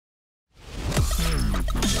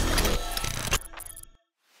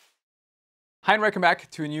Hi and welcome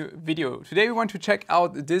back to a new video. Today we want to check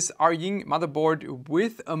out this ARGB motherboard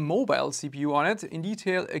with a mobile CPU on it, in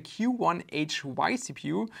detail a Q1HY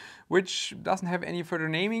CPU, which doesn't have any further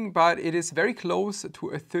naming, but it is very close to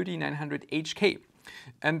a 3900HK.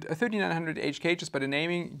 And a 3900HK, just by the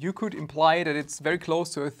naming, you could imply that it's very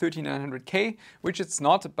close to a 3900K, which it's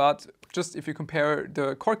not, but just if you compare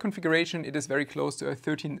the core configuration, it is very close to a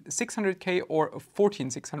 13600K or a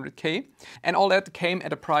 14600K. And all that came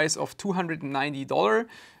at a price of $290.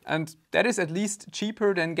 And that is at least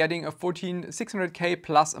cheaper than getting a 14600K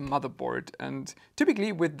plus a motherboard. And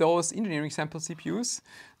typically with those engineering sample CPUs,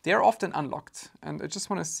 they are often unlocked. And I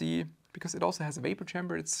just want to see, because it also has a vapor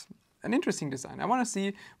chamber, it's an interesting design. I want to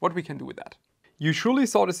see what we can do with that. You surely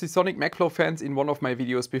saw the Seasonic MagFlow fans in one of my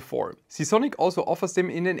videos before. Seasonic also offers them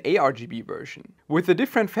in an ARGB version. With a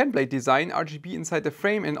different fan blade design, RGB inside the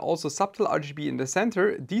frame and also subtle RGB in the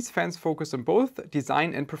center, these fans focus on both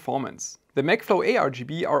design and performance. The MagFlow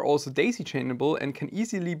ARGB are also daisy chainable and can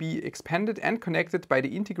easily be expanded and connected by the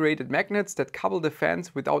integrated magnets that couple the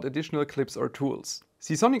fans without additional clips or tools.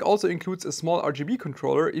 Seasonic also includes a small RGB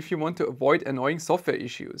controller if you want to avoid annoying software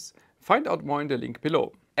issues. Find out more in the link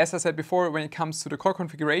below. As I said before, when it comes to the core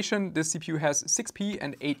configuration, this CPU has 6P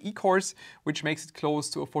and 8 E cores, which makes it close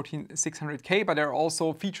to a 14600K, but there are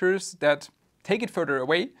also features that take it further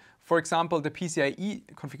away. For example, the PCIe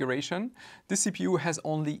configuration. This CPU has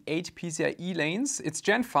only 8 PCIe lanes. It's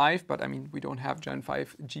Gen 5, but I mean, we don't have Gen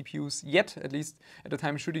 5 GPUs yet, at least at the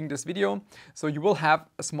time of shooting this video. So you will have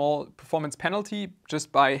a small performance penalty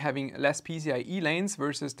just by having less PCIe lanes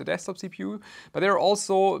versus the desktop CPU. But there are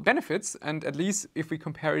also benefits, and at least if we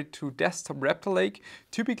compare it to desktop Raptor Lake,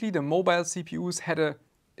 typically the mobile CPUs had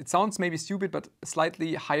it sounds maybe stupid, but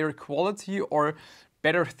slightly higher quality or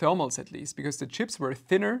better thermals at least, because the chips were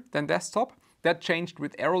thinner than desktop. That changed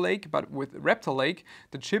with Arrow Lake, but with Raptor Lake,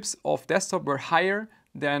 the chips of desktop were higher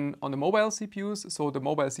than on the mobile CPUs, so the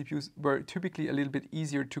mobile CPUs were typically a little bit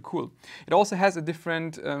easier to cool. It also has a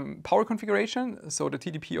different power configuration, so the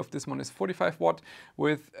TDP of this one is 45 watt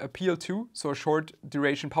with a PL2, so a short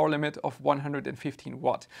duration power limit of 115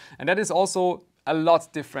 watt. And that is also a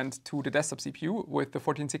lot different to the desktop CPU, with the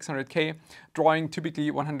 14600K drawing typically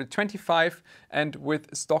 125, and with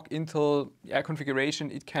stock Intel configuration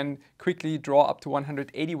it can quickly draw up to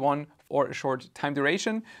 181 for a short time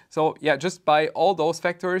duration. So yeah, just by all those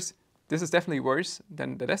factors, this is definitely worse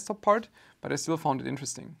than the desktop part, but I still found it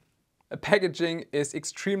interesting. Packaging is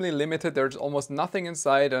extremely limited, there's almost nothing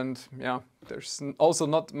inside, and yeah, there's also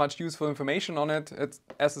not much useful information on it. It's,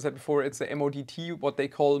 as I said before, it's a MODT, what they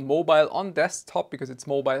call mobile on desktop, because it's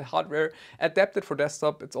mobile hardware adapted for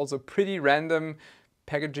desktop. It's also pretty random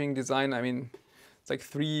packaging design. I mean, it's like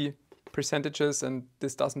 3 percentages, and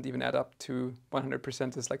this doesn't even add up to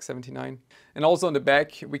 100%, it's like 79. And also on the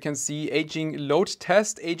back we can see aging load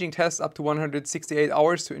test, aging test up to 168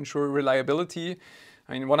 hours to ensure reliability.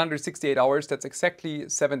 I mean, 168 hours, that's exactly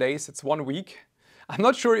 7 days, it's 1 week. I'm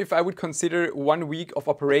not sure if I would consider 1 week of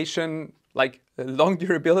operation like long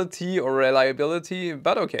durability or reliability,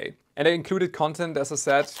 but okay. And the included content, as I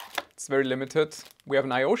said, it's very limited. We have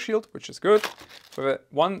an I/O shield, which is good. We have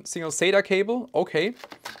one single SATA cable, okay.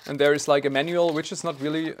 And there is like a manual, which is not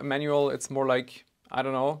really a manual, it's more like, I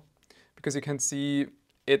don't know, because you can see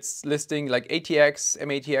it's listing like ATX,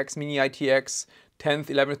 MATX, Mini ITX,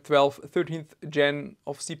 10th, 11th, 12th, 13th gen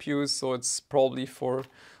of CPUs, so it's probably for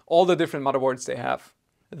all the different motherboards they have.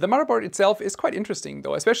 The motherboard itself is quite interesting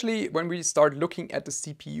though, especially when we start looking at the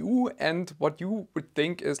CPU and what you would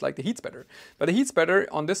think is like the heat spreader. But the heat spreader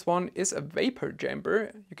on this one is a vapor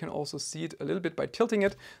chamber. You can also see it a little bit by tilting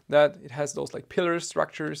it, that it has those like pillar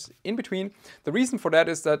structures in between. The reason for that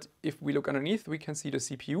is that if we look underneath, we can see the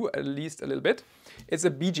CPU at least a little bit. It's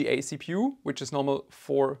a BGA CPU, which is normal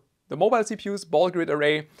for the mobile CPUs, ball grid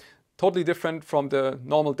array, totally different from the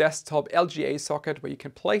normal desktop LGA socket where you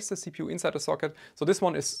can place the CPU inside the socket. So this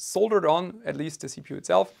one is soldered on, at least the CPU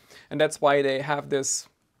itself. And that's why they have this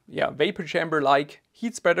vapor chamber-like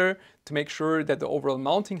heat spreader to make sure that the overall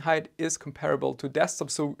mounting height is comparable to desktop.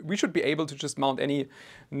 So we should be able to just mount any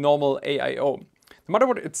normal AIO. The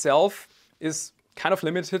motherboard itself is kind of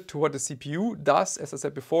limited to what the CPU does. As I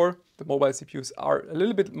said before, the mobile CPUs are a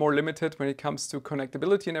little bit more limited when it comes to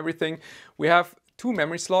connectability and everything. We have 2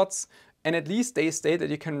 memory slots, and at least they state that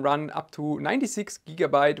you can run up to 96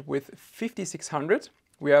 GB with 5600.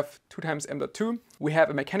 We have 2 times M.2. We have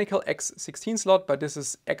a mechanical X16 slot, but this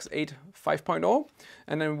is X8 5.0.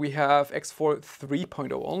 And then we have X4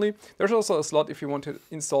 3.0 only. There's also a slot if you want to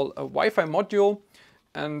install a Wi-Fi module.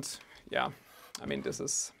 And yeah, I mean, this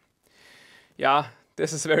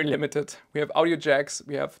this is very limited. We have audio jacks,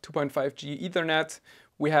 we have 2.5G Ethernet,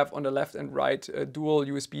 we have on the left and right a dual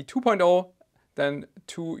USB 2.0, then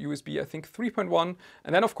two USB, I think 3.1,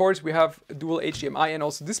 and then of course we have a dual HDMI and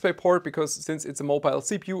also DisplayPort, because since it's a mobile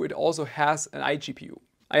CPU, it also has an iGPU.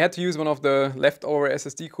 I had to use one of the leftover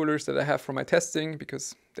SSD coolers that I have for my testing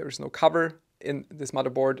because there is no cover in this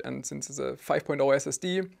motherboard, and since it's a 5.0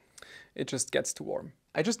 SSD, it just gets too warm.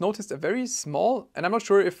 I just noticed a very small, and I'm not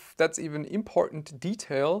sure if that's even important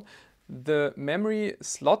detail, the memory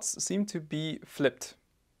slots seem to be flipped,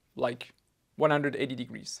 like 180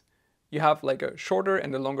 degrees. You have like a shorter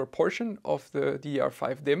and a longer portion of the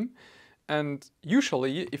DDR5 DIMM, and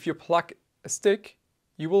usually if you plug a stick,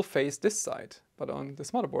 you will face this side, but on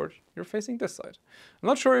this motherboard, you're facing this side. I'm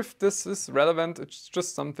not sure if this is relevant, it's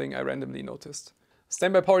just something I randomly noticed.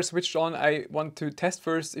 Standby power switched on. I want to test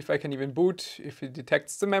first if I can even boot, if it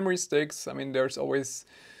detects the memory sticks. I mean, there's always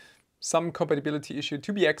some compatibility issue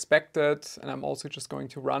to be expected, and I'm also just going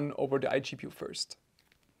to run over the iGPU first.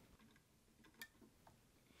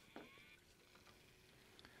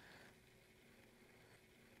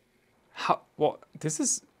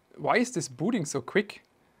 Why is this booting so quick?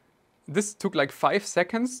 This took like 5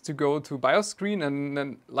 seconds to go to BIOS screen and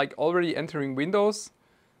then like already entering Windows.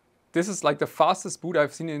 This is like the fastest boot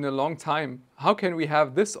I've seen in a long time. How can we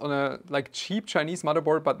have this on a like cheap Chinese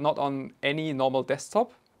motherboard but not on any normal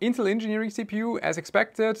desktop? Intel Engineering CPU, as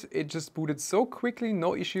expected, it just booted so quickly,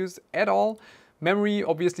 no issues at all. Memory,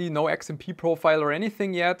 obviously no XMP profile or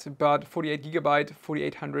anything yet, but 48 GB,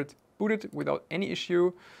 4800 booted without any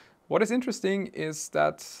issue. What is interesting is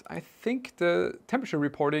that I think the temperature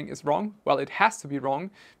reporting is wrong. Well, it has to be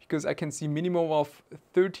wrong because I can see minimum of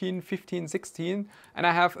 13, 15, 16, and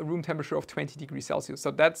I have a room temperature of 20 degrees Celsius.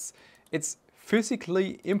 So it's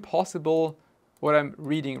physically impossible what I'm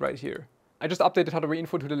reading right here. I just updated hardware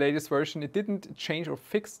info to the latest version. It didn't change or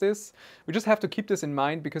fix this. We just have to keep this in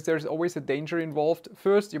mind because there's always a danger involved.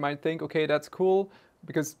 First, you might think, okay, that's cool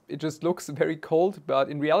because it just looks very cold. But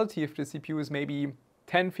in reality, if the CPU is maybe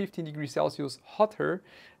 10, 15 degrees Celsius hotter,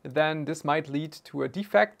 then this might lead to a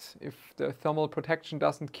defect if the thermal protection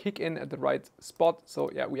doesn't kick in at the right spot.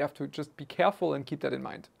 So yeah, we have to just be careful and keep that in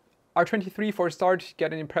mind. R23 for a start,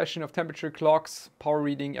 get an impression of temperature, clocks, power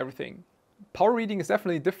reading, everything. Power reading is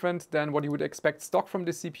definitely different than what you would expect stock from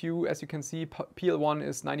the CPU. As you can see, PL1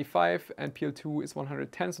 is 95 and PL2 is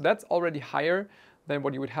 110. So that's already higher than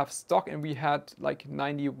what you would have stock. And we had like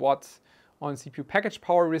 90 watts on CPU package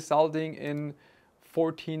power, resulting in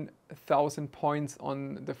 14,000 points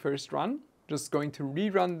on the first run. Just going to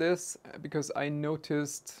rerun this because I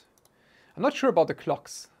noticed, I'm not sure about the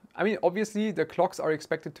clocks. I mean, obviously the clocks are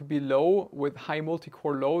expected to be low with high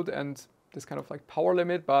multi-core load and this kind of like power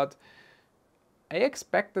limit, but I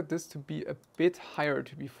expected this to be a bit higher,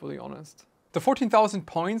 to be fully honest. The 14,000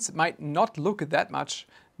 points might not look that much,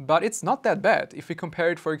 but it's not that bad. If we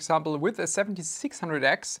compare it, for example, with a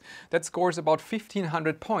 7600X that scores about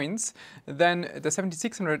 1500 points, then the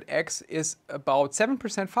 7600X is about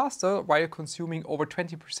 7% faster while consuming over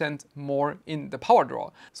 20% more in the power draw.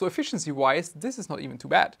 So efficiency-wise, this is not even too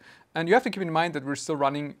bad. And you have to keep in mind that we're still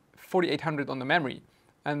running 4800 on the memory.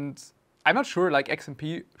 And I'm not sure, like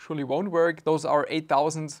XMP surely won't work. Those are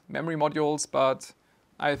 8000 memory modules, but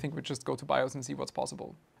I think we just go to BIOS and see what's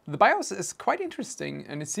possible. The BIOS is quite interesting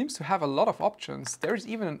and it seems to have a lot of options. There's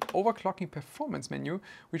even an overclocking performance menu,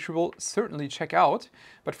 which we will certainly check out.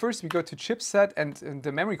 But first we go to chipset and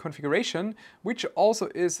the memory configuration, which also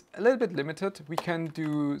is a little bit limited. We can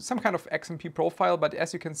do some kind of XMP profile, but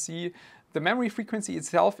as you can see, the memory frequency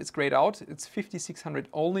itself is grayed out. It's 5600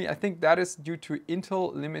 only. I think that is due to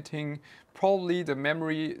Intel limiting probably the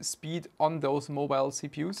memory speed on those mobile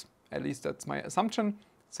CPUs. At least that's my assumption.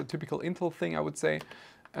 It's a typical Intel thing, I would say.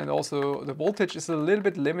 And also the voltage is a little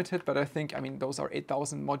bit limited, but I think, I mean, those are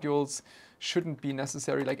 8000 modules, shouldn't be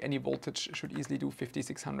necessary, like any voltage should easily do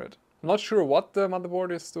 5600. I'm not sure what the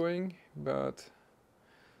motherboard is doing, but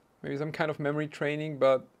maybe some kind of memory training,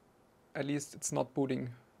 but at least it's not booting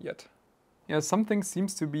yet. Yeah, something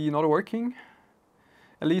seems to be not working.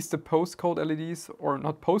 At least the postcode LEDs, or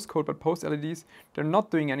not postcode, but post LEDs, they're not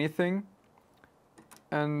doing anything.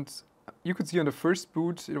 And you could see on the first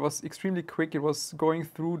boot, it was extremely quick. It was going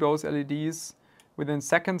through those LEDs within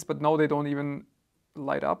seconds, but now they don't even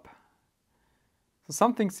light up. So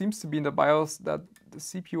something seems to be in the BIOS that the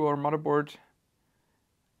CPU or motherboard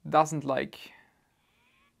doesn't like.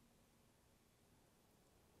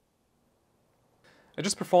 I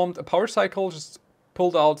just performed a power cycle, just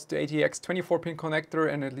pulled out the ATX 24-pin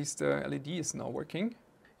connector, and at least the LED is now working.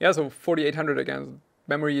 Yeah, so 4800 again,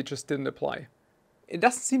 memory just didn't apply. It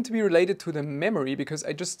doesn't seem to be related to the memory because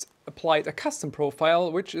I just applied a custom profile,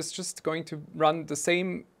 which is just going to run the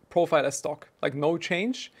same profile as stock, like no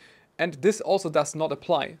change. And this also does not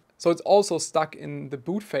apply. So it's also stuck in the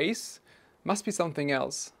boot phase. Must be something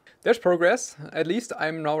else. There's progress. At least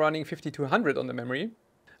I'm now running 5200 on the memory.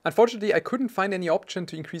 Unfortunately, I couldn't find any option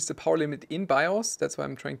to increase the power limit in BIOS. That's why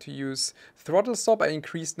I'm trying to use throttle stop. I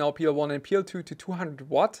increased now PL1 and PL2 to 200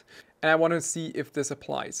 watt. And I want to see if this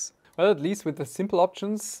applies. Well, at least with the simple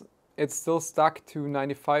options, it's still stuck to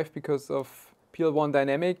 95 because of PL1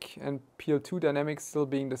 dynamic and PL2 dynamic still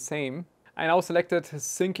being the same. I now selected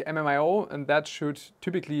Sync MMIO, and that should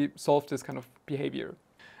typically solve this kind of behavior.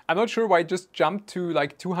 I'm not sure why it just jumped to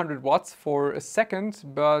like 200 watts for a second,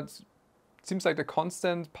 but it seems like the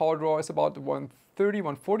constant power draw is about 130,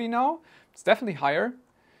 140 now. It's definitely higher.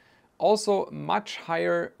 Also much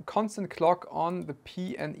higher constant clock on the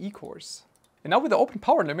P and E cores. And now with the open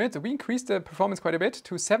power limit, we increased the performance quite a bit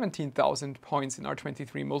to 17,000 points in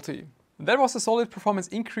R23 Multi. That was a solid performance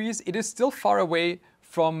increase. It is still far away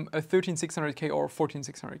from a 13600K or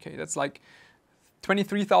 14600K. That's like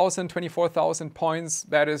 23,000, 24,000 points.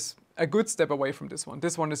 That is a good step away from this one.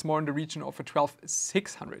 This one is more in the region of a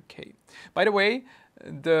 12,600K. By the way,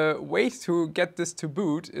 the way to get this to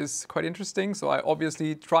boot is quite interesting. So I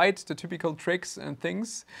obviously tried the typical tricks and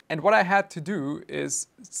things. And what I had to do is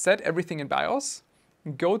set everything in BIOS,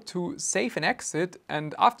 go to save and exit,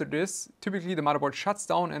 and after this, typically the motherboard shuts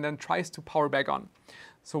down and then tries to power back on.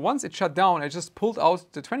 So once it shut down, I just pulled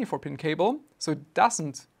out the 24-pin cable, so it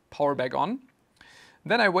doesn't power back on.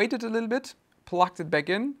 Then I waited a little bit, plugged it back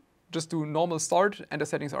in, just do normal start, and the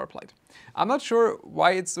settings are applied. I'm not sure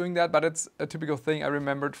why it's doing that, but it's a typical thing I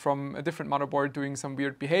remembered from a different motherboard doing some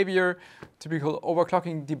weird behavior, typical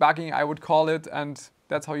overclocking debugging, I would call it, and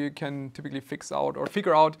that's how you can typically fix out or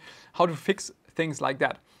figure out how to fix things like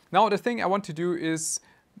that. Now the thing I want to do is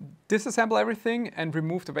disassemble everything and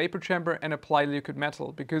remove the vapor chamber and apply liquid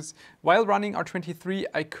metal, because while running R23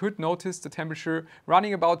 I could notice the temperature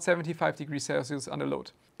running about 75 degrees Celsius under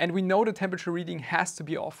load. And we know the temperature reading has to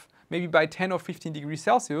be off, maybe by 10 or 15 degrees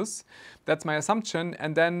Celsius. That's my assumption,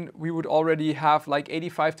 and then we would already have like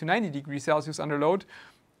 85 to 90 degrees Celsius under load.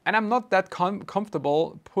 And I'm not that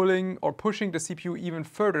comfortable pulling or pushing the CPU even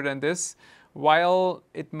further than this, while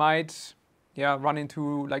it might run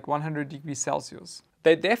into like 100 degrees Celsius.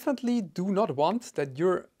 They definitely do not want that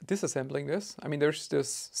you're disassembling this. I mean, there's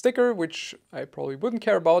this sticker, which I probably wouldn't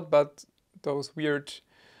care about, but those weird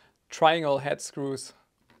triangle head screws.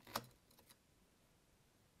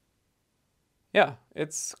 Yeah,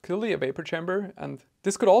 it's clearly a vapor chamber, and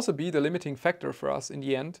this could also be the limiting factor for us in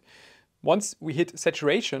the end. Once we hit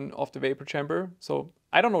saturation of the vapor chamber, so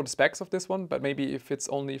I don't know the specs of this one, but maybe if it's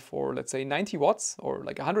only for, let's say, 90 watts or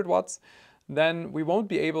like 100 watts, then we won't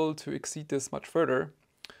be able to exceed this much further.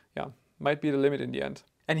 Yeah, might be the limit in the end.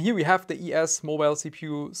 And here we have the ES mobile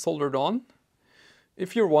CPU soldered on.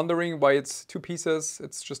 If you're wondering why it's two pieces,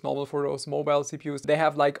 it's just normal for those mobile CPUs. They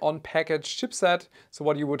have like on-package chipset, so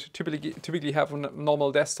what you would typically have on a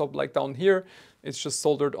normal desktop like down here, it's just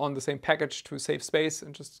soldered on the same package to save space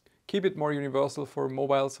and just keep it more universal for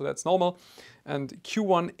mobile, so that's normal. And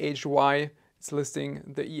Q1HY is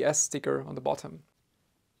listing the ES sticker on the bottom.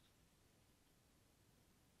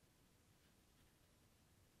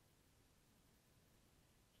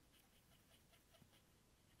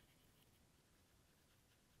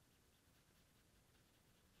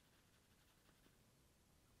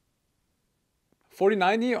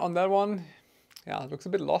 $4090 on that one, yeah, it looks a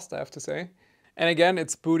bit lost, I have to say. And again,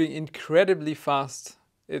 it's booting incredibly fast.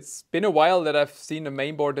 It's been a while that I've seen a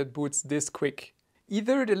mainboard that boots this quick.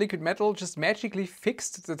 Either the liquid metal just magically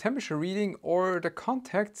fixed the temperature reading, or the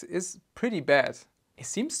contact is pretty bad. It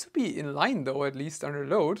seems to be in line though, at least under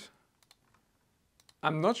load.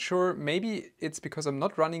 I'm not sure, maybe it's because I'm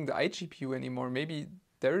not running the iGPU anymore. Maybe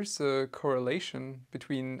there's a correlation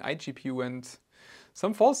between iGPU and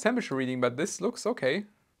some false temperature reading, but this looks okay.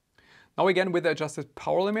 Now again with the adjusted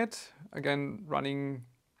power limit, again running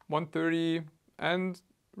 130 and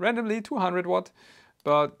randomly 200 watt,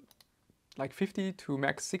 but like 50 to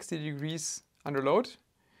max 60 degrees under load.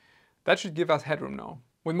 That should give us headroom now.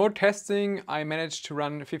 With more testing, I managed to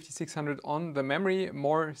run 5600 on the memory.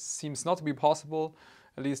 More seems not to be possible,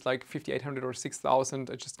 at least like 5800 or 6000,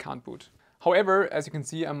 I just can't boot. However, as you can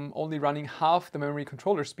see, I'm only running half the memory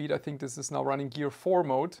controller speed. I think this is now running Gear 4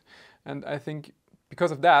 mode. And I think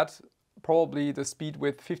because of that, probably the speed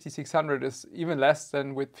with 5600 is even less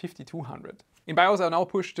than with 5200. In BIOS, I now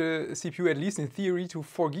push the CPU, at least in theory, to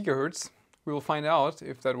 4 GHz. We will find out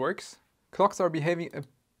if that works. Clocks are behaving a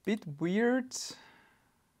bit weird.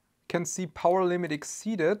 Can see power limit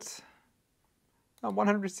exceeded.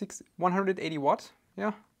 180 watt.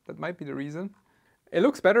 Yeah, that might be the reason. It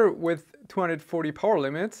looks better with 240 power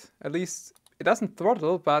limit. At least it doesn't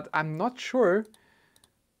throttle, but I'm not sure.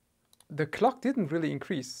 The clock didn't really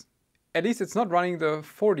increase. At least it's not running the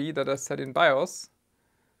 40 that I set in BIOS,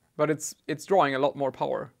 but it's drawing a lot more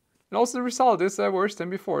power. And also the result is worse than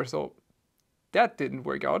before, so that didn't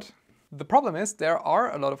work out. The problem is there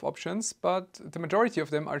are a lot of options, but the majority of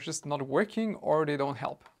them are just not working or they don't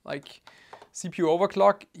help. Like CPU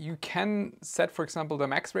overclock, you can set, for example, the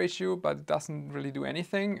max ratio, but it doesn't really do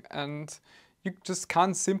anything. And you just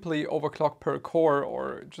can't simply overclock per core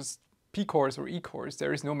or just P cores or E cores.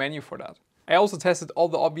 There is no menu for that. I also tested all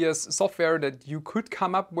the obvious software that you could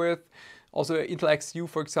come up with. Also Intel XU,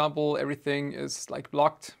 for example, everything is like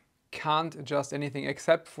blocked. Can't adjust anything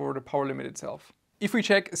except for the power limit itself. If we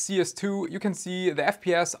check CS2, you can see the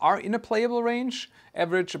FPS are in a playable range,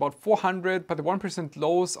 average about 400, but the 1%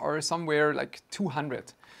 lows are somewhere like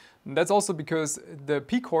 200. And that's also because the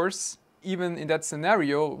P cores, even in that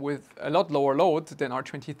scenario with a lot lower load than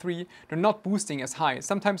R23, they're not boosting as high.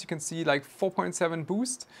 Sometimes you can see like 4.7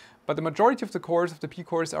 boost, but the majority of the cores, of the P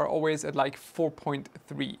cores, are always at like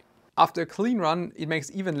 4.3. After a clean run, it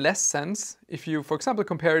makes even less sense if you, for example,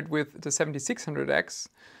 compare it with the 7600X.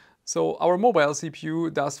 So our mobile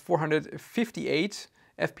CPU does 458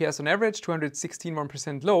 FPS on average, 216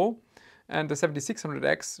 1% low, and the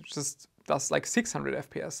 7600X just does like 600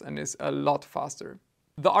 FPS and is a lot faster.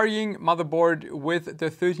 The ARGB motherboard with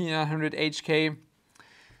the 13900HK,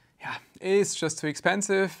 yeah, is just too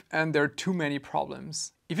expensive and there are too many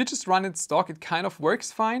problems. If you just run it stock, it kind of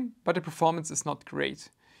works fine, but the performance is not great.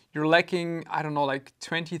 You're lacking, I don't know, like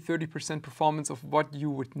 20–30% performance of what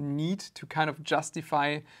you would need to kind of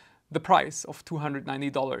justify the price of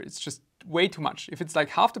 $290. It's just way too much. If it's like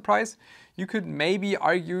half the price, you could maybe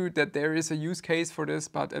argue that there is a use case for this,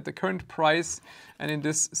 but at the current price and in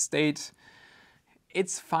this state,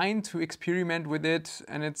 it's fine to experiment with it,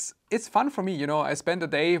 and it's fun for me. You know, I spent a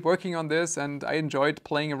day working on this and I enjoyed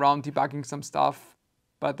playing around, debugging some stuff,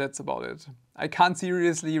 but that's about it. I can't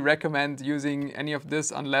seriously recommend using any of this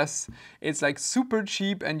unless it's like super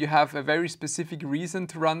cheap and you have a very specific reason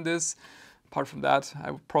to run this. Apart from that,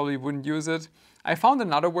 I probably wouldn't use it. I found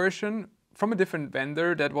another version from a different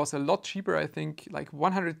vendor that was a lot cheaper. I think like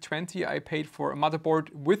 120 I paid for a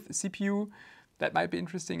motherboard with CPU. That might be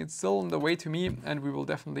interesting. It's still on the way to me and we will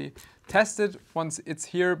definitely test it once it's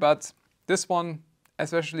here. But this one,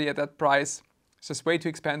 especially at that price, is just way too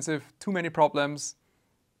expensive, too many problems.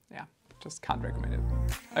 Yeah, just can't recommend it.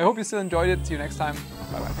 I hope you still enjoyed it. See you next time.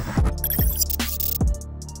 Bye bye.